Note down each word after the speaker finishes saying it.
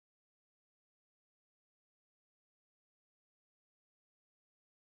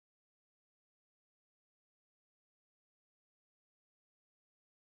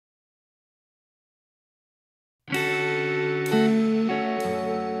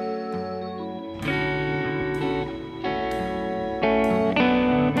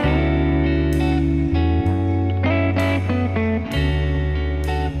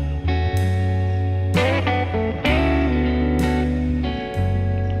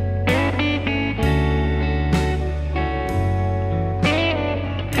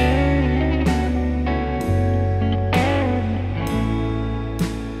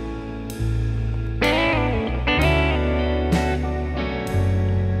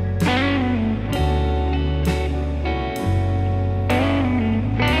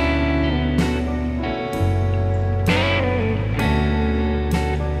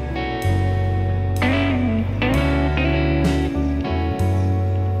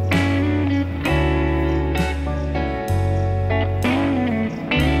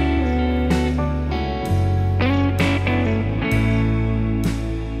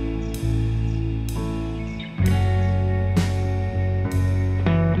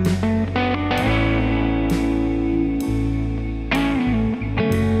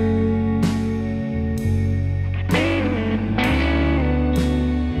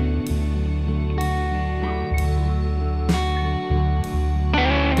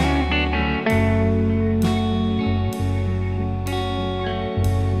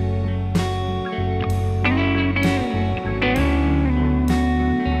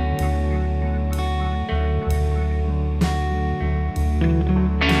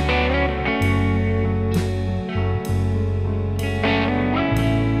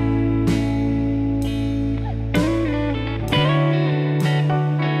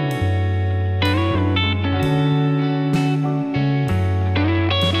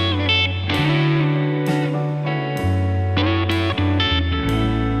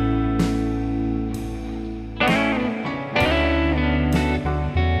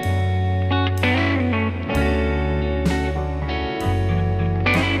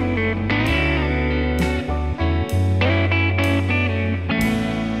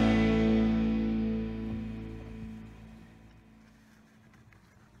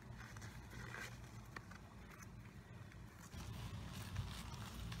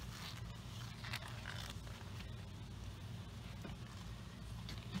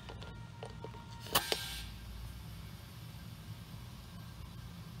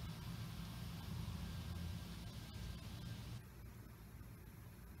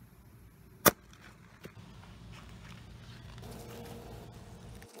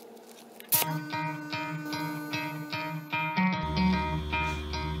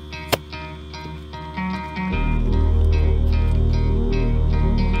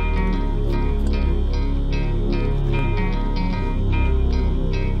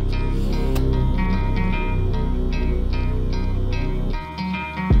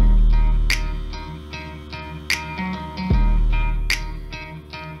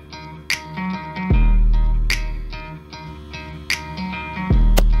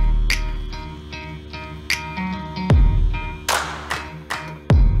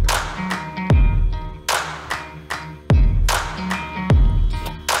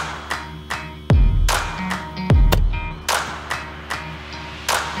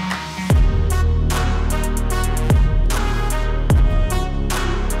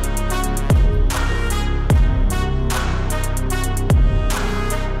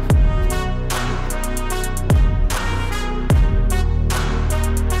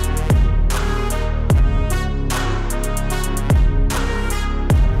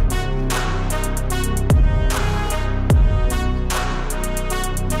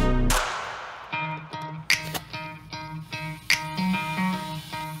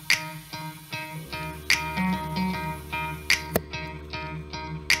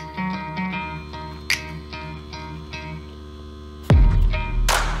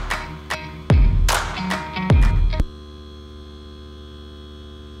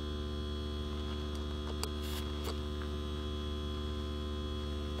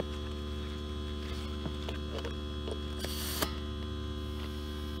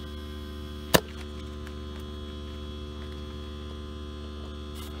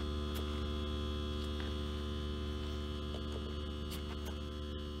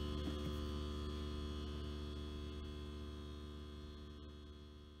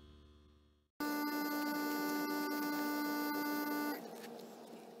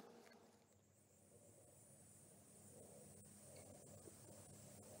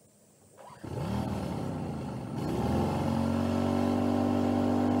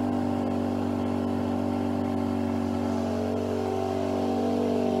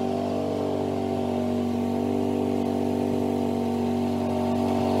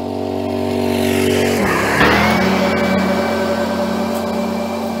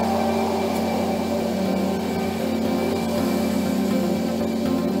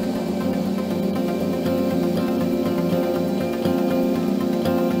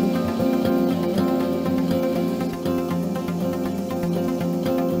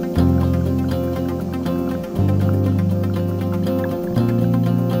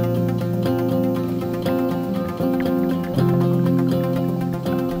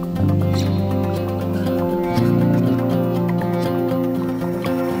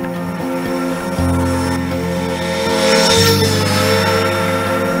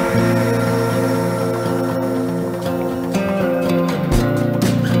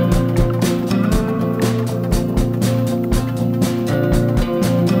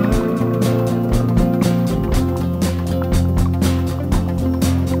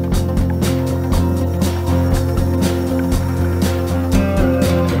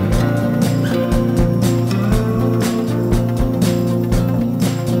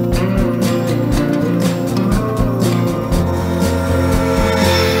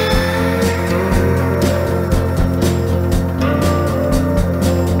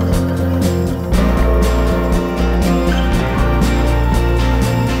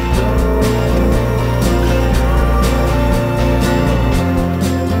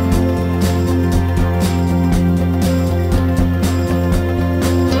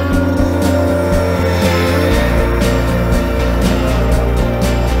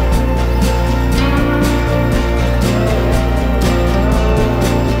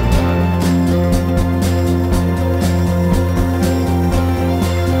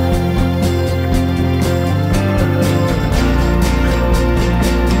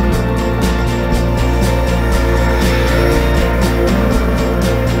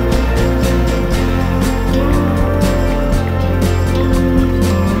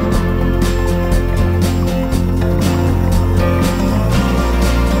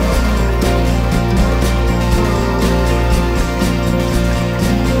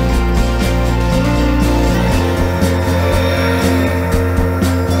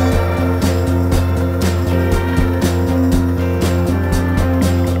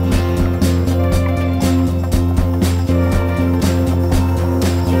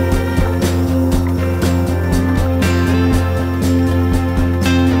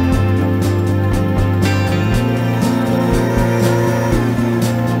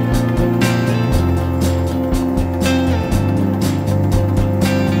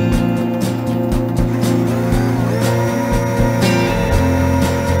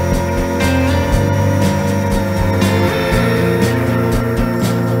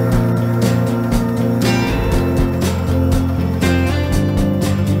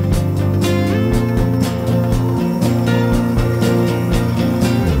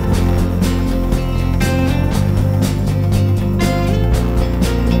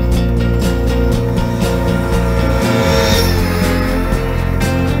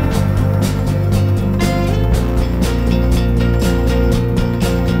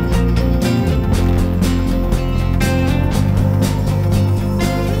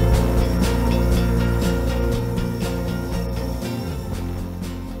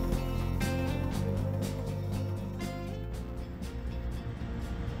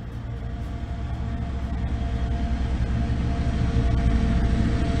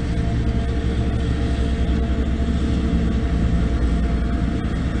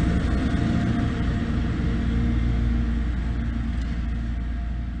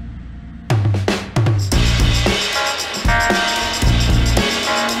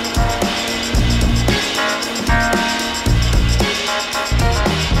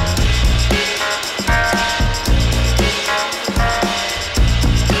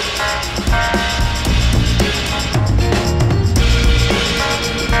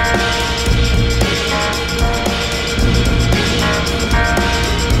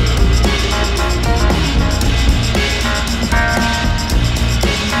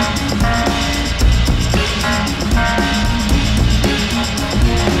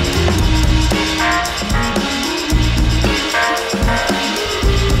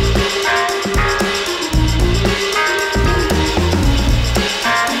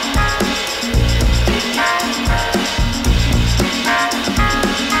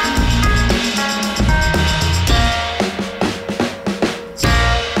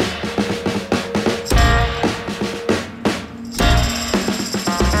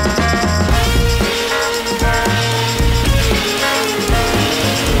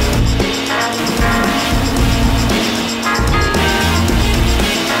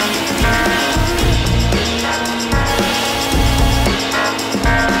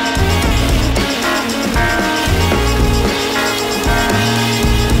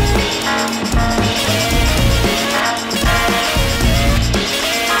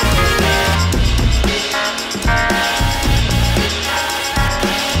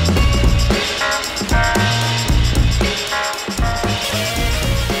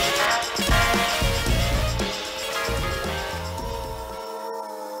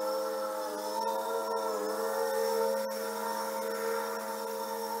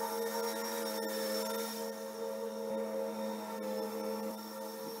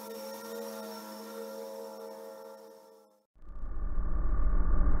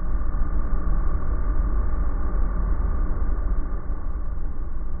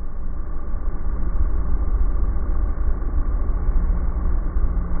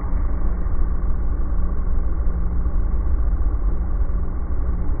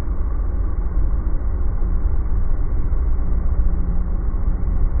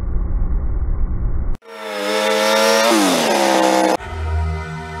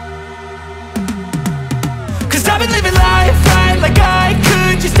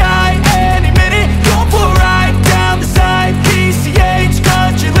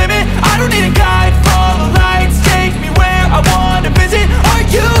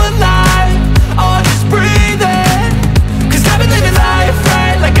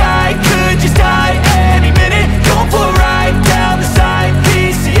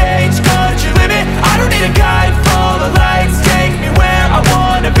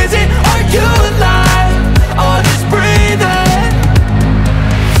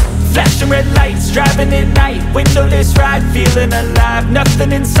Windowless ride, feeling alive.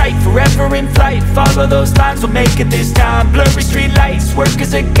 Nothing in sight, forever in flight. Follow those lines, we'll make it this time. Blurry street lights, work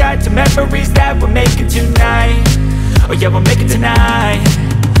as a guide to memories that we're making tonight. Oh yeah, we'll make it tonight.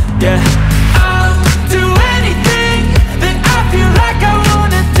 Yeah. I'll do anything that I feel like I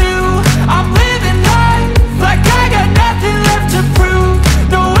wanna do. I'm living life like I got nothing left to prove.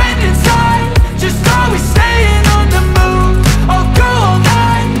 No end in sight, just always staying on the move. I'll go all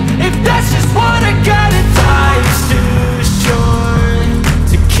night if that's just what I gotta do. Life's too short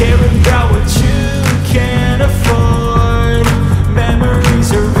to care about what you can't afford. Memories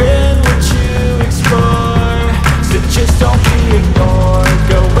are in what you explore, so just don't be ignored.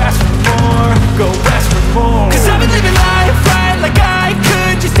 Go ask for more, go ask for more. 'Cause I've been living life right like I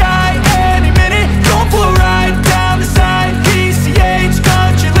could just die any minute. Going for a ride down the side, PCH,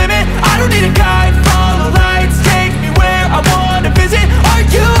 country limit. I don't need a guide, follow lights, take me where I wanna visit. Are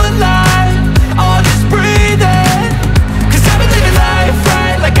you alive? I'll just breathe in. 'Cause I've been living life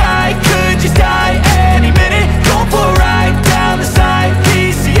right like I could just die any minute. Going for a ride down the side,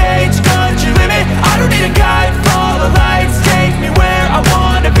 PCH, country limit. I don't need a guide, follow lights, take me where I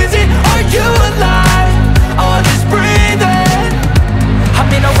wanna visit. Are you alive? I'll just breathe in. I'm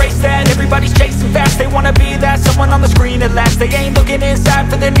in a race that everybody's chasing fast. They wanna be that someone on the screen at last. They ain't looking inside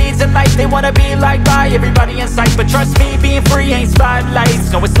for their needs in life. They wanna be liked by everybody in sight. But trust me, being free ain't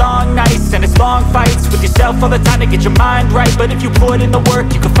spotlights. No, it's long nights and it's long fights with yourself all the time to get your mind right. But if you put in the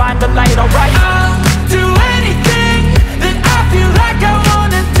work, you can find the light, alright? I'll do anything that I feel like I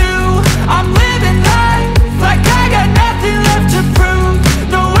wanna do. I'm living life like I got nothing left to prove.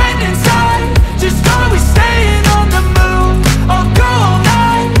 No end in sight, just always staying on the move. I'll go all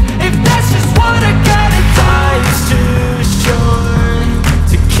night if that's just what I gotta do. Life's too short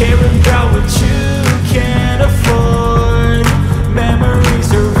to care about what you can't afford. Memories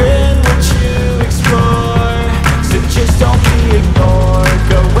are in what you explore, so just don't be ignored.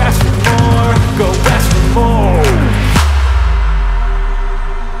 Go ask for more, go ask for more.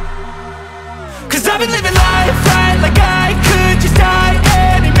 'Cause I've been living life